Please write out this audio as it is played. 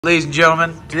Ladies and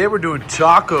gentlemen, today we're doing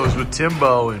tacos with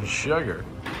Timbo and sugar.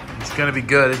 It's gonna be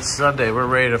good. It's Sunday. We're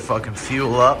ready to fucking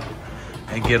fuel up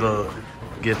and get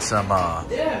some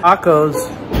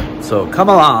tacos. So come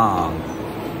along.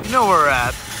 You know where we're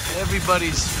at.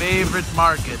 Everybody's favorite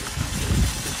market.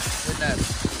 Look at that.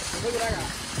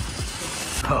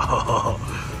 Oh.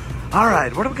 All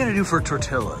right, what are we gonna do for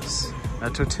tortillas? Now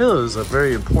tortillas are a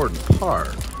very important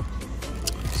part.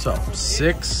 So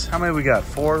 6, how many we got?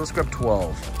 4, let's grab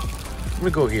 12. We're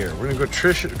gonna go here. We're gonna go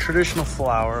traditional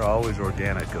flour, always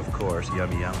organic, of course.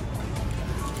 Yummy, yum.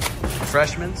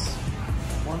 Freshmans.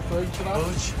 1 foot each of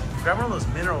us. Grab one of those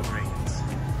mineral greens.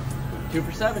 2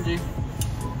 for $7, G.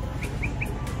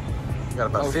 Got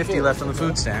about 50 left on the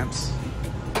food stamps.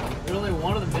 There's only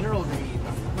one of the mineral greens.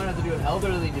 Might have to do an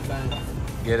elderly defense.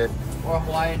 Get it? Or a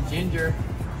Hawaiian ginger.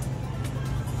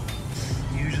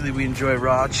 Usually we enjoy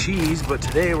raw cheese, but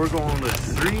today we're going with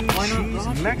 3 cheese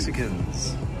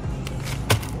Mexicans.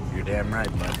 You're damn right,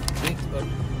 bud. Thanks, bud.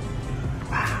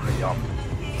 Wow, yum.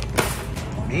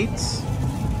 Meats,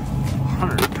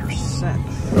 100%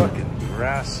 fucking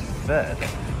grass-fed.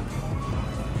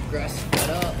 Grass fed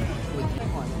up with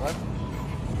what?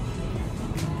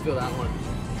 Feel that one.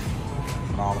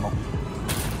 Phenomenal.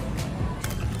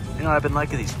 You know, I've been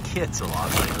liking these kits a lot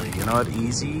lately. You know what?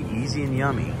 Easy and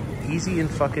yummy. Easy and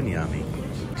fucking yummy.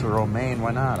 So romaine,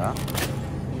 why not, huh?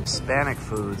 Hispanic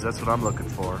foods, that's what I'm looking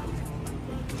for.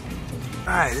 All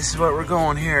right, this is what we're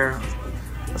going here.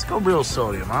 Let's go real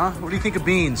sodium, huh? What do you think of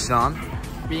beans, son?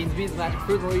 Beans, mashed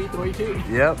fruit, throw you 2.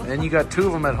 Yep, and you got 2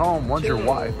 of them at home. One's your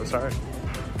wife, that's all right.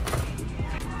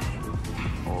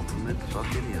 Ultimate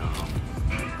fucking yum.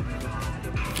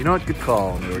 You know what? Good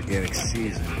call on the organic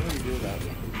season.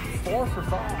 4 for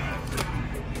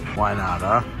 $5. Why not,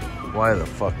 huh? Why the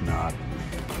fuck not?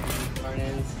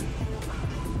 Mayonnaise.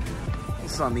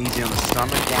 Something easy on the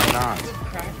stomach, why not?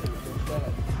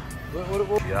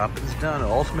 What? Yup, it's done.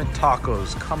 Ultimate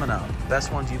tacos coming up.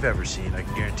 Best ones you've ever seen, I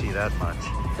can guarantee that much.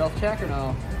 Self-check or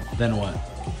no? Then what?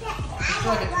 It's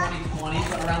like a 2020,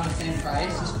 but around the same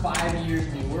price. Just 5 years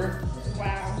newer.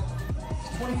 Wow.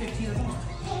 It's 2015 or more.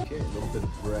 Okay, a little bit of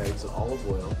bread, some olive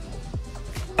oil.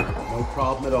 No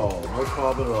problem at all, no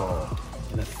problem at all.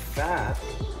 And the fat,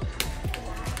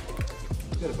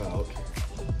 good about,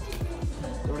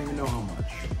 don't even know how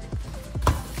much.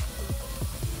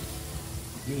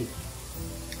 Neat.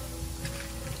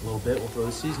 A little bit, we'll throw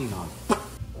the seasoning on.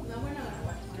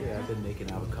 Yeah, I've been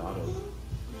making avocado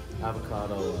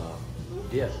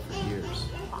dip for years.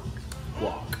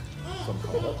 Guac, some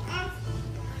call it.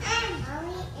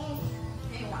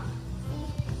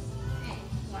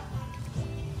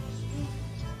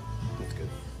 That's good.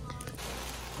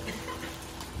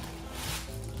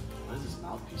 What is this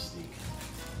mouthpiece sneak?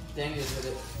 Dang it, hit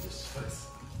it. Just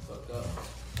fucked up.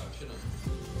 I shouldn't.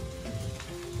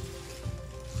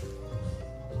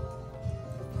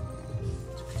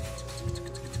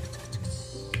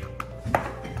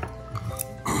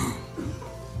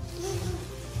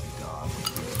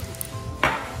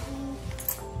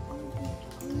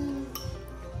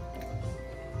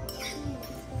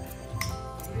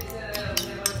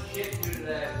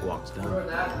 Walks down.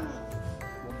 Now,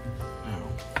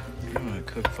 if you want to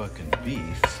cook fucking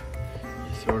beef,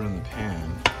 you throw it in the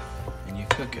pan and you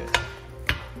cook it.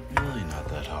 Really not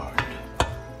that hard.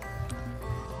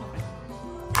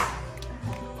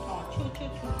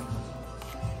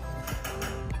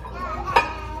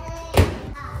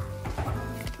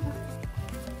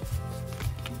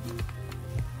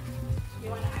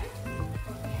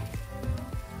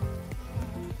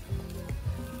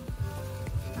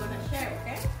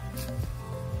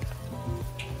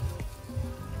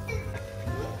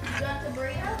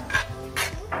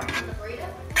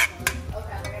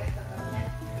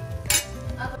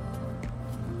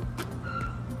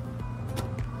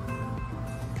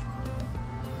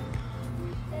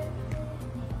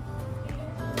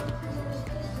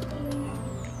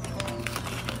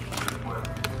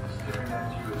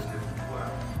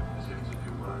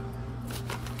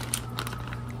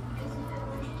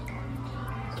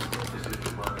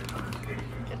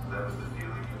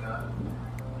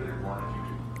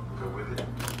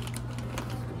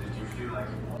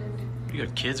 You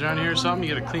got kids around here or something?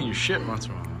 You gotta clean your shit once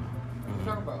in a while.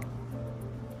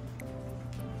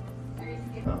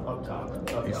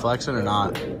 You flexing or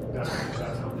not?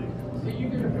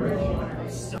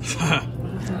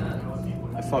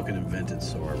 I fucking invented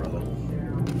sore, brother.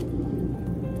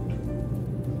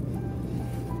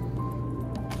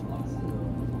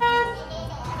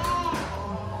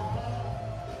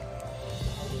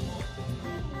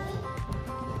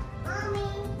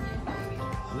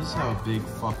 This is how a big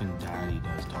fucking daddy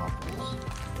does tacos.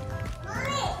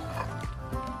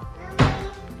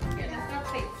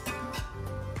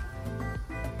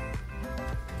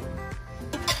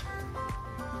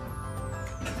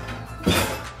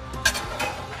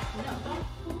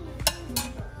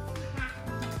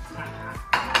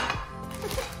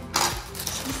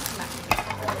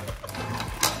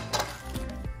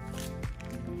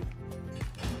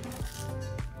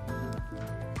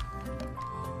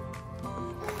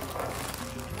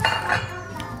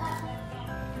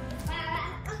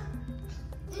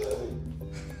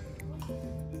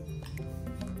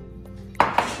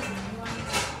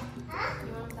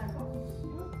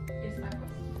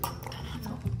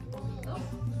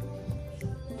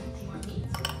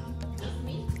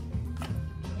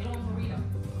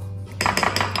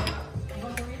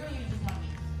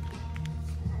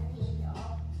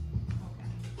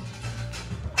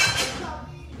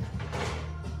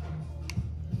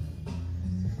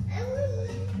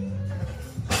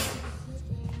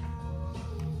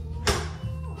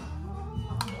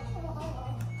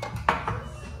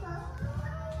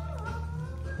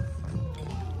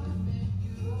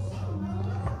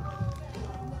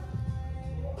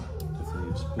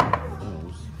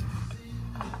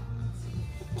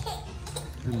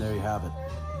 And there you have it.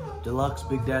 Deluxe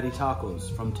Big Daddy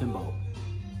tacos from Timbo.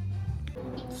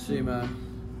 Let's see, man.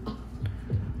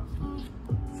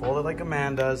 Fold it like a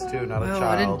man does too, not a child.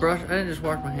 I didn't just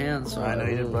wash my hands. So I know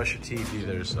you didn't brush your teeth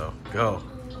either, so go.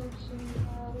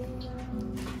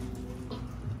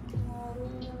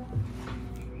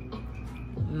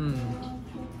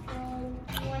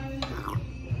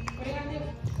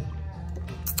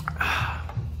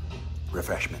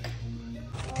 Refreshment.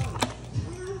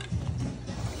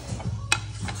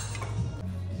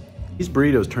 These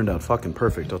burritos turned out fucking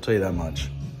perfect, I'll tell you that much.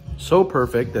 So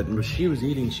perfect that when she was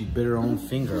eating, she bit her own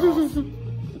finger off.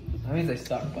 That means they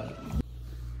suck, but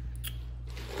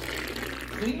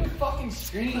clean your fucking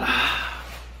screen.